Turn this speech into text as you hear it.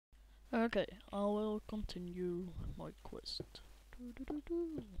Okay, I will continue my quest.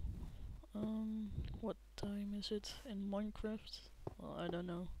 Doo-doo-doo-doo. What time is it in Minecraft? Well, I don't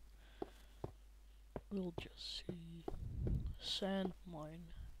know. We'll just see. Sand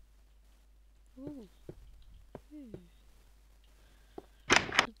mine. Ooh, hey.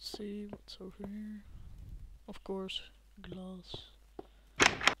 Let's see what's over here. Of course, glass.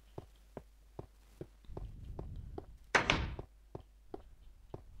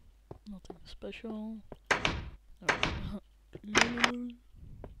 Nothing special. No. Okay.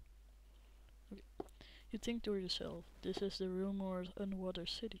 You think to yourself, this is the rumored underwater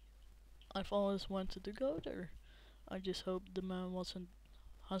city. I've always wanted to go there. I just hope the man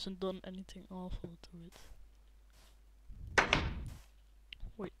hasn't done anything awful to it.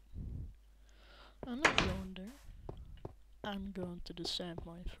 Wait, I'm not going there. I'm going to the sand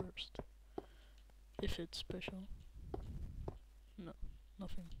mine first. If it's special. No,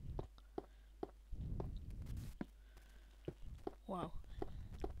 nothing. Wow.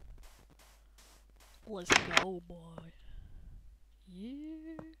 Let's go, boy.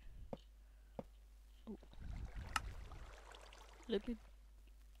 Yeah. Oh, let me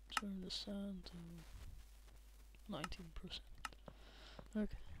turn the sand to 19%.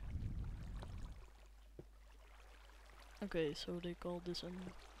 Okay. Okay, so they call this an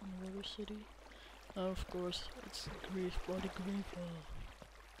underwater city. Of course, it's grief by the grief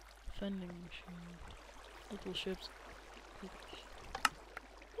vending machine. Little ships.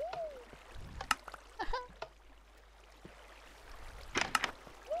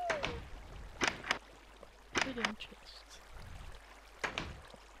 Hidden chest.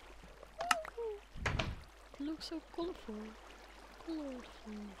 It looks so colorful.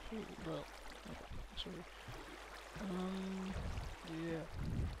 Colorful. Well, sorry. Yeah.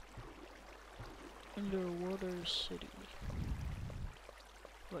 Underwater city.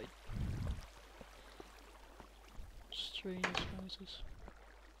 Right. Strange houses.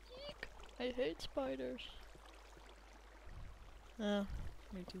 Eek! I hate spiders. Ah,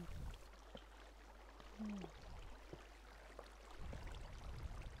 me too. Hmm.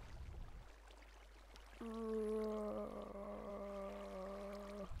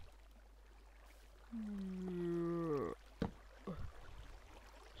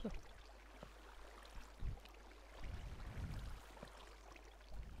 So,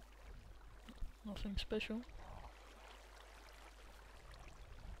 nothing special.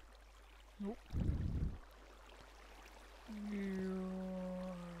 Nope.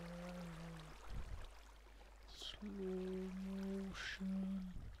 Slow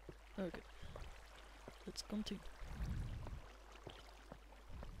motion. Okay, let's continue.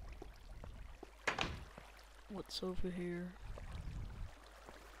 What's over here?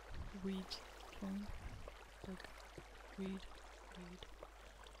 Weed farm. Okay, weed.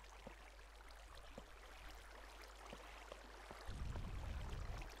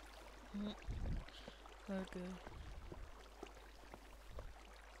 Mm. Okay.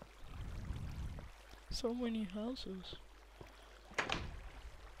 So many houses.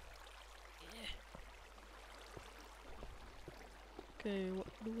 Yeah. Okay, what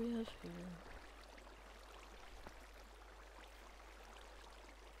do we have here?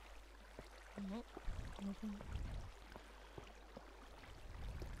 Nope, nothing.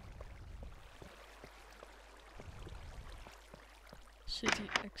 City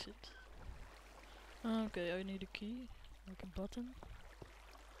exit. Okay, I need a key, like a button.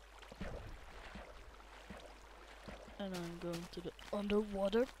 And I'm going to the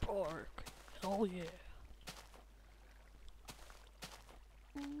underwater park. Hell yeah.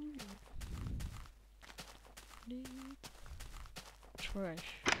 Ooh, yeah. Need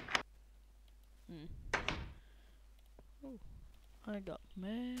trash. Oh, I got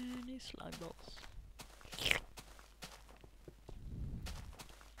many slime balls.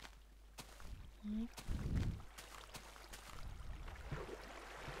 Mm.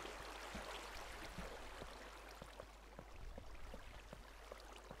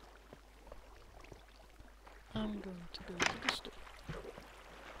 I'm going to go to the store.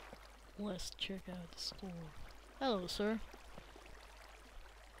 Let's check out the store. Hello, sir.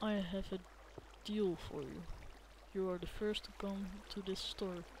 I have a deal for you. You are the first to come to this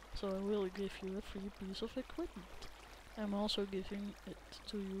store, so I will give you a free piece of equipment. I'm also giving it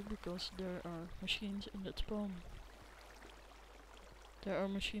to you because there are machines in that spawn. There are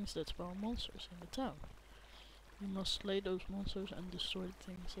machines that spawn monsters in the town. You must slay those monsters and destroy the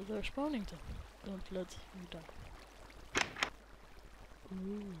things that are spawning them. Don't let you die.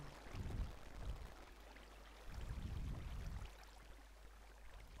 Ooh.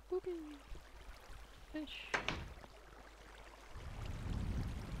 Boogie! Fish!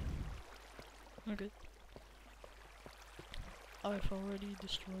 Okay. I've already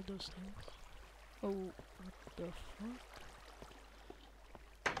destroyed those things. Oh, what the fuck?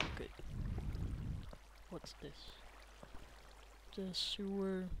 Okay. What's this? The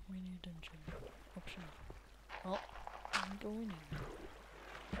sewer mini dungeon option. Oh, I'm going in.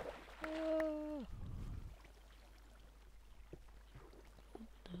 Ah, what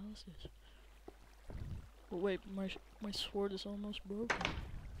the hell is this? Oh wait, my sword is almost broken.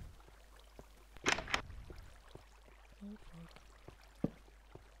 Oh fuck.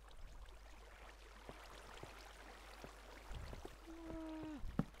 Ah,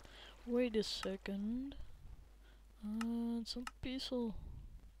 wait a second. It's on Peaceful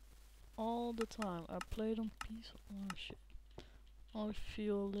all the time. I played on Peaceful. Oh shit. I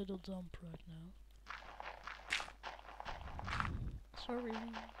feel a little dumb right now. Sorry.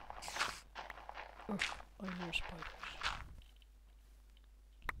 Oh, I hear spiders.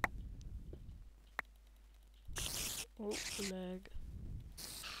 Oh, lag.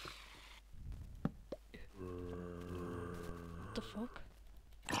 What the fuck?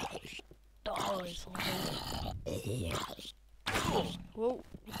 Oh, it's on hold. Whoa,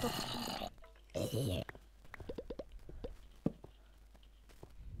 what the fuck?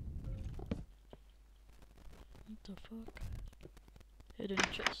 What the fuck? Hidden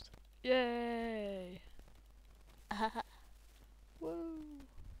chest. Yay! Whoa!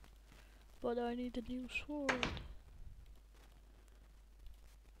 But I need a new sword.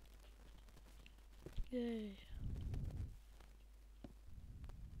 Yay!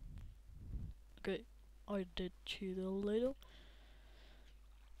 Okay, I did cheat a little,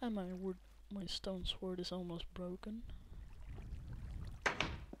 and my stone sword is almost broken.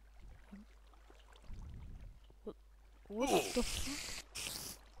 What the fuck?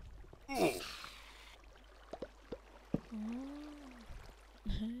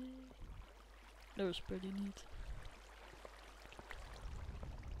 That was pretty neat.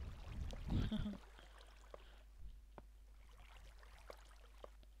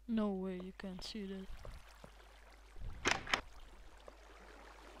 No way you can't see that.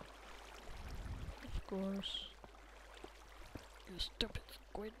 Of course. You stupid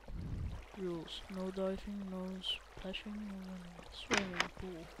squid. Rules. No diving, no splashing, no running. Swimming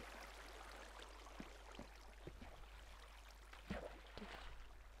pool.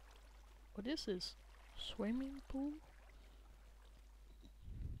 What is this? Swimming pool?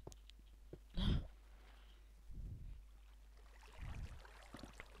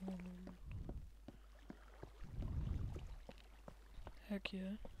 Heck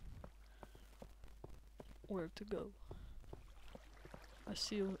yeah. Where to go? I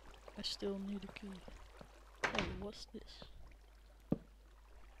still need a key. Hey, what's this?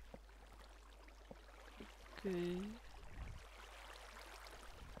 Okay.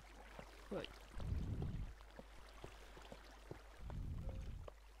 Right.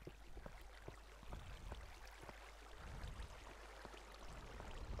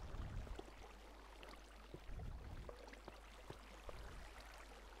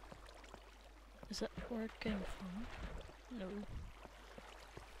 Is that where it came from? No.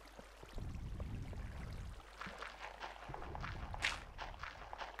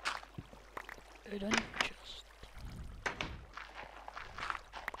 Hidden chest.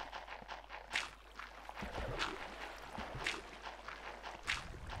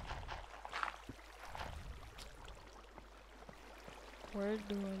 Where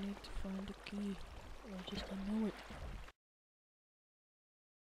do I need to find the key? I just don't know it.